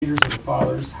leaders of the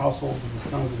fathers, households of the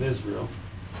sons of Israel,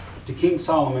 to King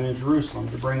Solomon in Jerusalem,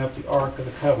 to bring up the ark of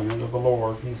the covenant of the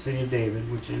Lord from the city of David,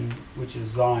 which is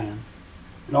Zion.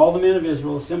 And all the men of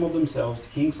Israel assembled themselves to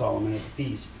King Solomon at the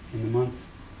feast in the month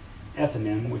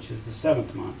Ethanim, which is the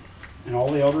 7th month. And all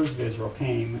the elders of Israel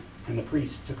came, and the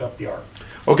priests took up the ark.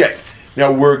 Okay,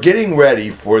 now we're getting ready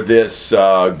for this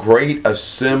great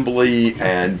assembly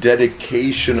and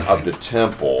dedication of the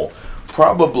temple,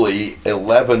 probably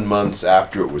 11 months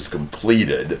after it was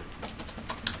completed,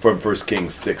 from 1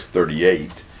 Kings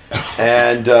 6:38.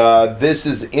 And this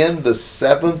is in the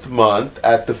 7th month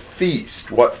at the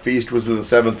feast. What feast was in the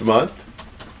 7th month?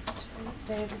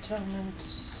 Day of Atonement.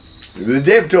 The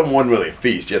Day of Atonement wasn't really a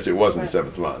feast. Yes, it was in the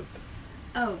 7th month.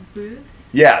 Oh, booths?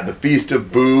 Yeah, the Feast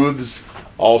of Booths,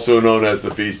 also known as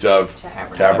the Feast of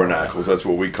Tabernacles. That's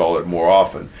what we call it more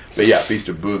often. But yeah, Feast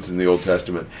of Booths in the Old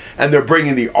Testament. And they're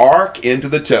bringing the ark into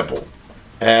the temple.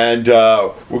 And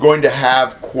we're going to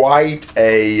have quite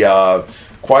a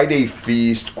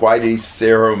feast, quite a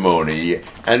ceremony,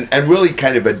 and really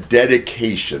kind of a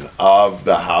dedication of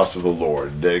the house of the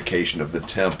Lord, dedication of the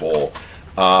temple.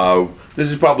 This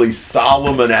is probably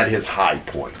Solomon at his high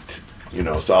point. You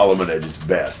know, Solomon at his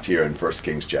best here in 1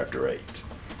 Kings chapter 8.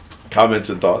 Comments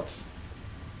and thoughts?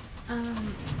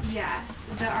 Yeah.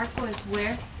 The ark was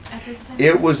where at this time?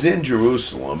 It was in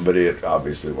Jerusalem, but it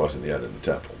obviously wasn't yet in the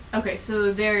temple. Okay,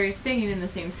 so they're staying in the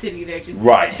same city. They're just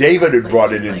Right. David had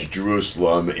brought it into like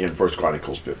Jerusalem in 1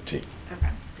 Chronicles 15. Okay.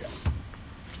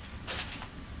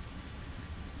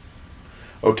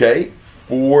 Okay,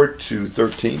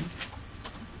 4-13.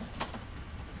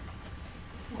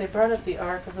 They brought up the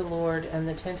ark of the Lord and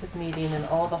the tent of meeting and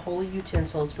all the holy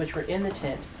utensils which were in the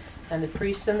tent, and the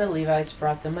priests and the Levites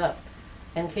brought them up.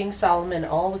 And King Solomon and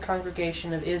all the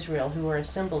congregation of Israel who were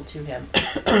assembled to him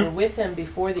were with him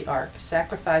before the ark,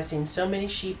 sacrificing so many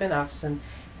sheep and oxen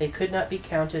they could not be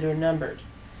counted or numbered.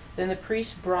 Then the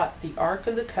priests brought the ark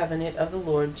of the covenant of the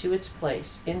Lord to its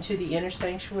place, into the inner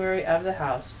sanctuary of the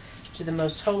house, to the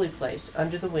most holy place,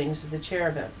 under the wings of the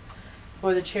cherubim.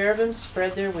 For the cherubim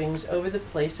spread their wings over the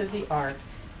place of the ark,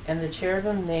 and the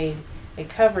cherubim made a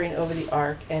covering over the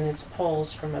ark and its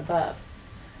poles from above.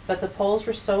 But the poles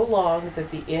were so long that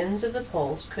the ends of the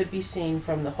poles could be seen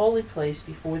from the holy place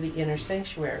before the inner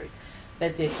sanctuary,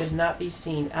 that they could not be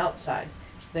seen outside.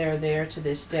 They are there to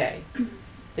this day.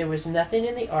 There was nothing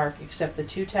in the ark except the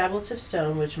 2 tablets of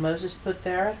stone which Moses put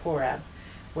there at Horeb,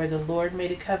 where the Lord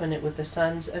made a covenant with the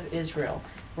sons of Israel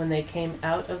when they came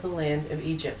out of the land of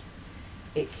Egypt.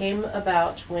 It came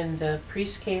about when the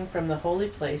priests came from the holy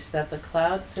place that the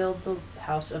cloud filled the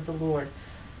house of the Lord,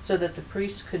 so that the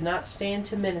priests could not stand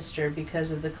to minister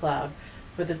because of the cloud,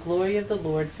 for the glory of the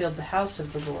Lord filled the house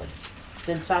of the Lord.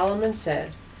 Then Solomon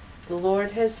said, "The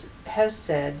Lord has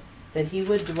said that he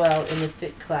would dwell in the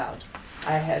thick cloud.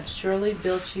 I have surely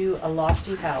built you a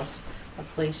lofty house, a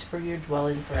place for your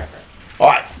dwelling forever." All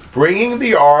right, bringing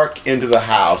the ark into the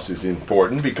house is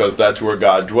important because that's where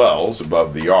God dwells,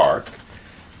 above the ark.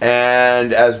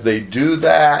 And as they do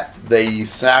that, they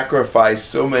sacrifice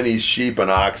so many sheep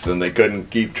and oxen, they couldn't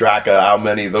keep track of how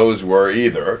many those were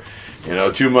either. You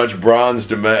know, too much bronze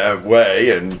to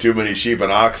weigh and too many sheep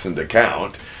and oxen to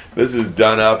count. This is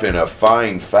done up in a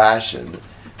fine fashion.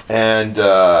 And,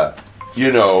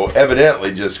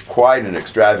 evidently just quite an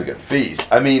extravagant feast.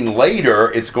 I mean,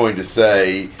 later it's going to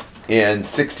say in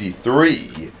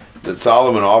 63 that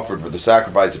Solomon offered for the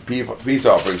sacrifice of peace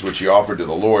offerings, which he offered to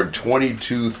the Lord,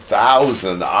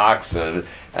 22,000 oxen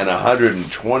and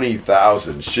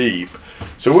 120,000 sheep.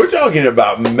 So we're talking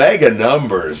about mega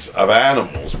numbers of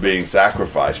animals being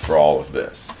sacrificed for all of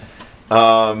this.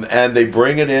 And they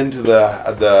bring it into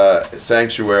the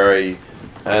sanctuary,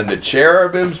 and the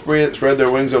cherubim spread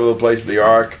their wings over the place of the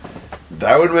ark.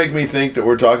 That would make me think that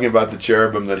we're talking about the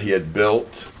cherubim that he had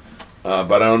built.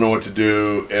 But I don't know what to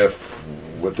do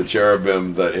with the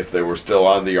cherubim, that if they were still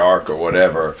on the ark or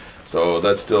whatever. So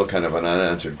that's still kind of an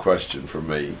unanswered question for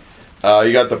me.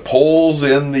 You got the poles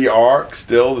in the ark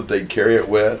still that they'd carry it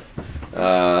with,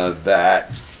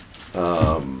 that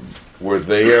were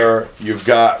there. You've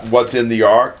got what's in the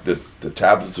ark, the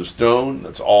tablets of stone,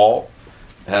 that's all.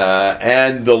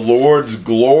 And the Lord's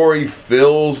glory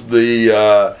fills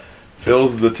the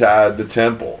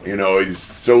temple. You know, he's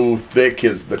so thick,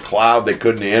 the cloud they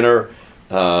couldn't enter.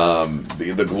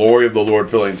 The glory of the Lord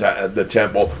filling the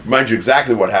temple. Reminds you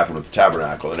exactly what happened with the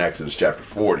tabernacle in Exodus chapter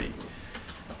 40.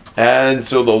 And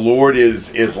so the Lord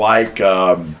is like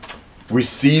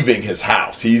receiving his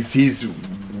house. He's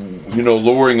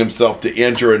lowering himself to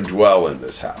enter and dwell in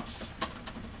this house.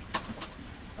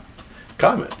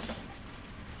 Comments?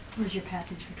 Where's your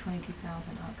passage for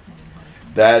 22,000 oxen and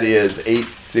That is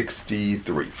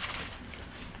 863.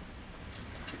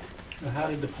 So how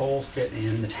did the poles fit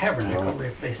in the tabernacle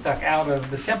if they stuck out of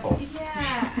the temple?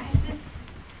 Yeah, I just.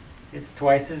 It's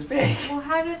twice as big. Well,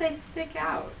 how do they stick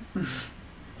out?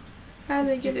 How do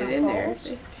they get it in there?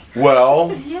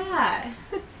 Well, Yeah.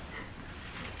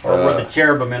 Or were the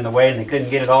cherubim in the way and they couldn't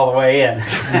get it all the way in?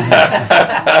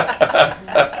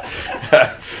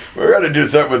 we're going to do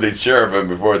something with these cherubim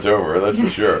before it's over, that's for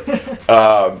sure.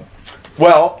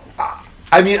 Well,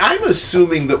 I mean, I'm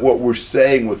assuming that what we're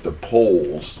saying with the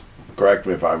poles, correct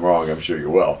me if I'm wrong, I'm sure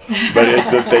you will, but is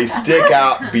that they stick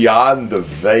out beyond the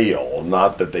veil,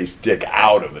 not that they stick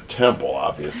out of the temple,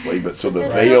 obviously, but so the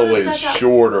veil is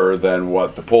shorter than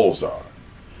what the poles are.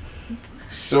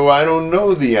 So I don't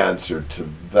know the answer to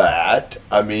that.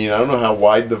 I mean, I don't know how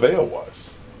wide the veil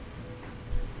was.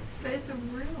 But it's a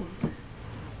room.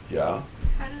 Yeah.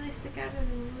 How do they stick out of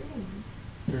the room?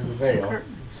 Through the veil.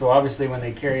 So obviously when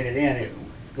they carried it in, it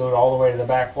go all the way to the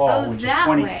back wall, Oh, which is that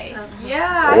 20. way.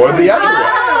 Yeah. Or the other way.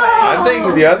 I'm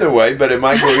thinking the other way, but it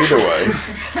might go either way.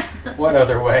 What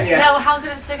other way? No, how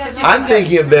could it stick out? I'm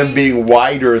thinking of them being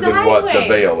wider than what the Sideways.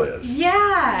 veil is.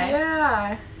 Yeah.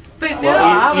 Yeah. But no.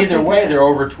 Well, either way, they're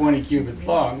over 20 cubits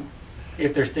long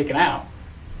if they're sticking out.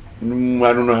 I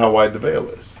don't know how wide the veil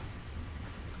is.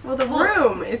 Well, the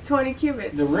room is 20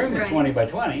 cubits. The room is Right. 20 by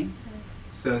 20.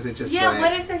 So is it just Yeah, like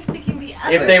what if they're sticking the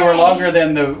other If they were way? longer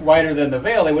than wider than the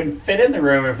veil, they wouldn't fit in the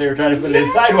room if they were trying to put it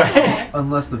in sideways.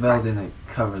 Unless the veil didn't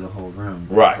cover the whole room.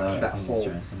 Right. Is that what I that think he's whole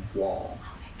trying to say? wall?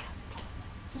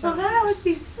 Well, that would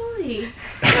be silly.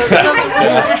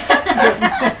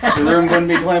 The room wouldn't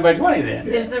be 20 by 20 then.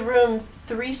 Is the room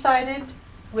three-sided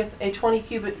with a 20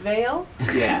 cubit veil?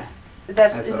 Yeah.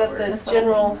 That's, That's is what that we're- the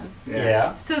general,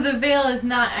 Yeah. So the veil is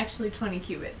not actually 20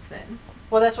 cubits then.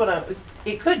 well, that's what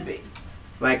it could be.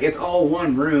 Like it's all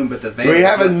one room, but the veil. We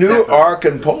have a is new separate. ark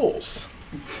and poles.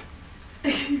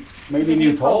 Maybe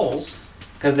new poles.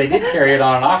 Because they did carry it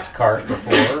on an ox cart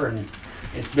before, and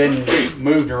it's been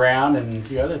moved around and a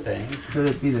few other things. Could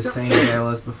it be the same veil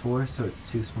as before, so it's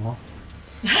too small?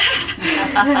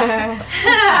 Yeah,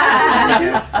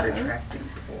 retracting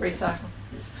poles. Recycle.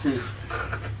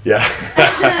 Yeah.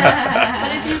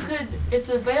 But if you could, if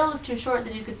the veil is too short,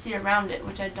 then you could see around it,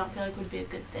 which I don't feel like would be a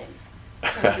good thing.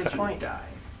 That's a good point. Die.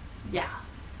 Yeah.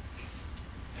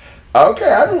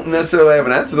 Okay, I don't necessarily have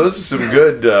an answer. Those are some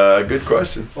good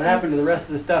questions. What happened to the rest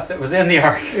of the stuff that was in the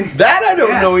ark? That I don't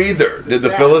Yeah. know either. Did the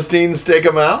Staff. Philistines take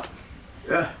them out?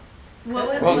 Yeah.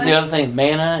 What What was the other thing?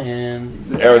 Manna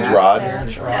and Aaron's staff. rod.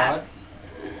 Aaron's rod.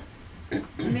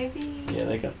 Maybe yeah,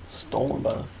 they got stolen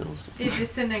by the Philistines. it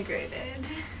disintegrated.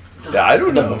 Yeah, I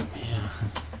don't know. Yeah.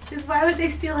 Just why would they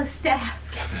steal a staff?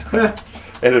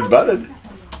 And it budded.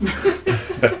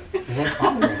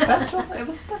 Special? It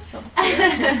was special.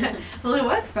 Well, it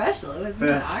was special. It was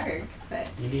an ark, but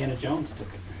Indiana Jones took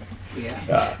it.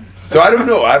 Yeah. So I don't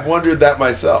know. I've wondered that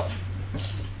myself.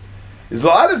 There's a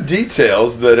lot of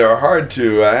details that are hard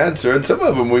to answer, and some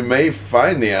of them we may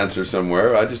find the answer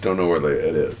somewhere. I just don't know where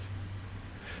it is.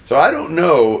 So I don't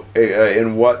know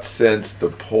in what sense the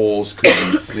poles could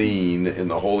be seen in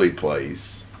the holy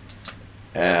place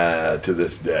to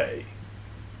this day.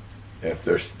 If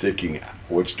they're sticking,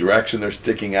 which direction they're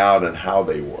sticking out and how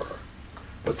they were.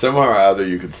 But somehow or other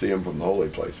you could see them from the holy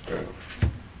place apparently.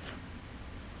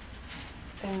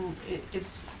 And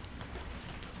it's,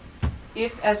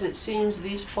 if as it seems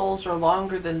these poles are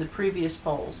longer than the previous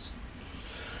poles.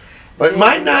 But it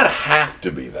might then- not have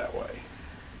to be that way.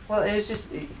 Well, it's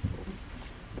just,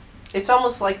 it's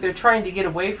almost like they're trying to get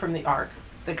away from the ark,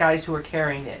 the guys who are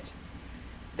carrying it.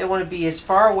 They want to be as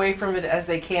far away from it as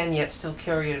they can, yet still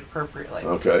carry it appropriately.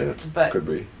 Okay, that But- could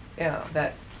be. Yeah,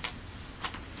 that,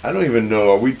 I don't even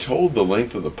know. Are we told the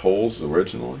length of the poles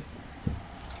originally?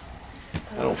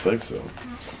 I don't think so.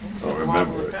 I don't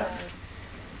remember it.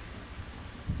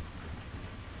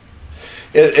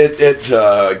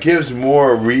 It gives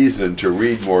more reason to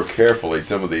read more carefully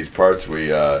some of these parts we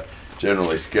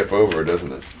generally skip over,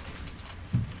 doesn't it?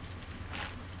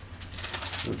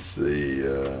 Let's see.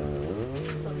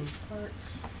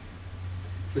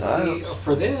 But see,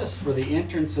 for this, for the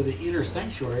entrance of the inner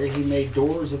sanctuary, he made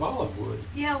doors of olive wood.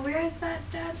 yeah, where is that,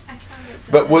 Dad? I found it.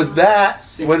 But was that,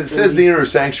 when it says 630. the inner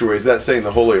sanctuary, is that saying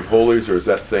the Holy of Holies or is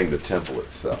that saying the temple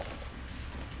itself?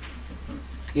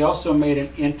 He also made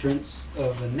an entrance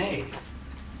of the nave.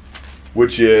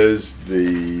 Which is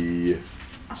the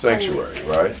sanctuary,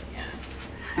 right?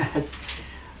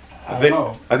 I don't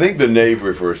know. I think the nave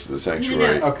refers to the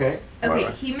sanctuary. No. Okay. Okay,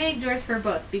 Right. he made doors for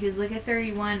both because look at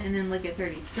 31 and then look at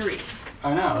 33.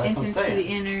 I know, that's what I'm entrance to the saying.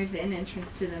 inner, then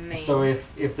entrance to the main. So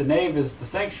if the nave is the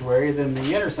sanctuary, then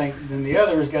then the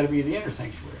other has got to be the inner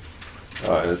sanctuary.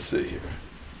 All right, let's see here.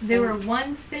 They were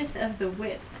 1/5 of the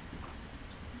width.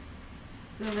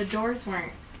 So the doors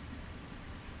weren't.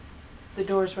 The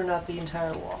doors were not the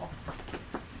entire wall.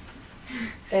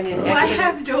 And in Why Exodus,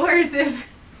 have doors if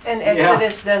and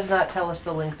Exodus does not tell us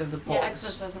the length of the Yeah, poles.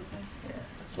 Exodus doesn't say.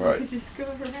 you Right. could just go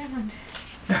around?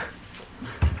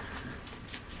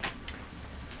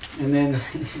 And then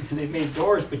they made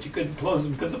doors, but you couldn't close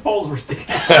them because the poles were sticking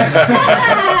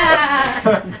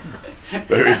out.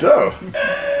 Maybe so.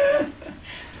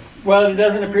 Well, it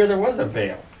doesn't appear there was a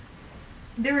veil.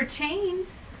 There were chains.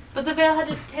 But the veil had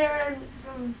to tear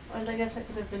from, or I guess it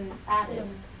could have been added.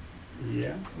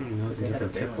 Yeah. That was a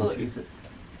different temple, Jesus.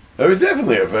 There was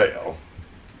definitely a veil.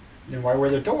 Then why were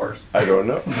there doors? I don't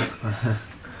know.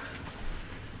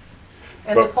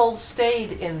 And the But- poles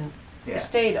stayed Yeah.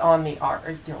 stayed on the ark,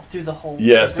 through the whole.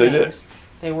 Yes, they did. rings.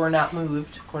 They were not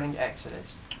moved according to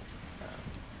Exodus.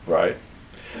 Right.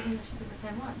 I think it should be the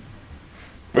same ones.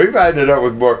 We've ended up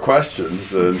with more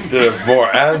questions instead of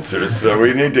more answers, so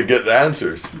we need to get the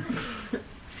answers.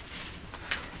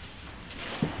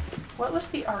 What was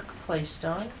the ark placed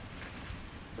on?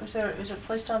 Was it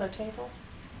placed on a table?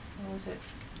 Or was it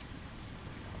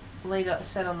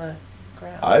set on the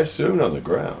ground? I assumed on the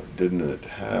ground. Didn't it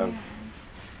have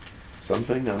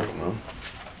something? I don't know.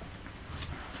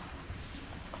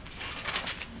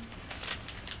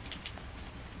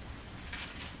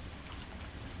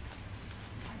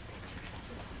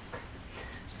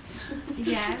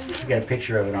 Yeah. You got a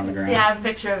picture of it on the ground. Yeah, I have a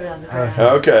picture of it on the ground.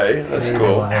 Okay, that's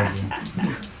cool.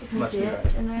 You can see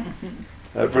it in there.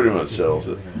 That pretty much sells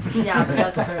it. Yeah, but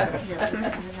that's I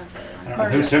don't know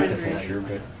who took the picture,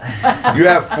 but You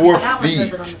have 4 That one says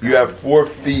feet. it on the You have 4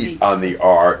 feet on the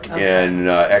ark in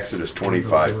Exodus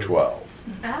 25:12.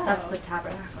 That's the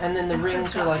tabernacle. And then the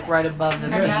rings are like right above the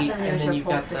feet, and then you've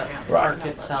got the Right. ark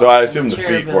itself. So I assume the feet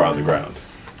Cherubim were on the and ground.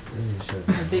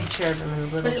 The big cherubim and the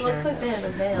But little it looks like they cherubim.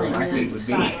 have a veil Three on feet the would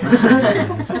be.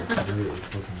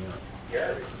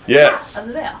 side Yes, of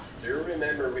the veil. Do you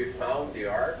remember we found the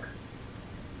ark?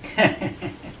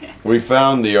 we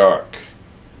found the ark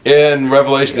in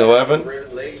Revelation 11.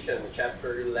 Revelation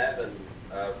chapter 11,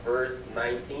 verse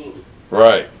 19.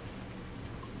 Right.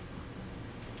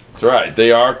 That's right.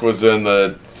 The ark was in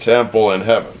the temple in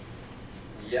heaven.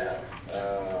 Yeah.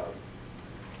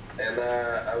 And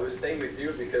I will stay with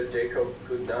you because Jacob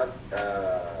could not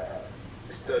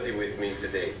study with me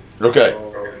today. Okay.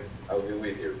 So I'll be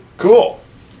with you. Cool.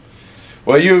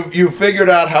 Well, you figured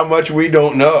out how much we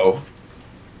don't know.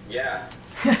 Yeah.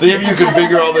 See if you can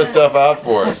figure all this stuff out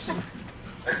for us.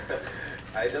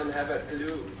 I don't have a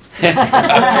clue.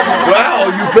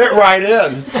 Well, you fit right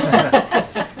in.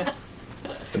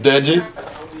 Did you? I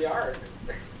found the ark.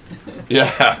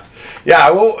 Yeah.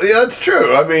 Yeah, well, yeah, that's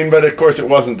true. I mean, but of course it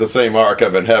wasn't the same ark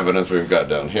up in heaven as we've got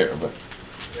down here,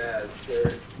 Yeah,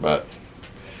 sure. but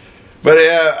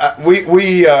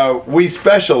we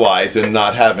specialize in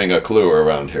not having a clue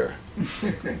around here.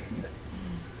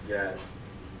 Yeah.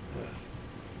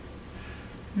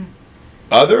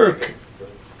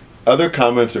 Other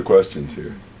comments or questions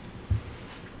here?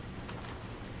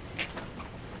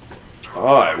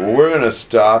 All right, well, we're going to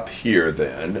stop here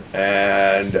then,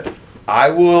 and I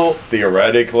will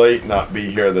theoretically not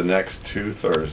be here the next 2 Thursdays.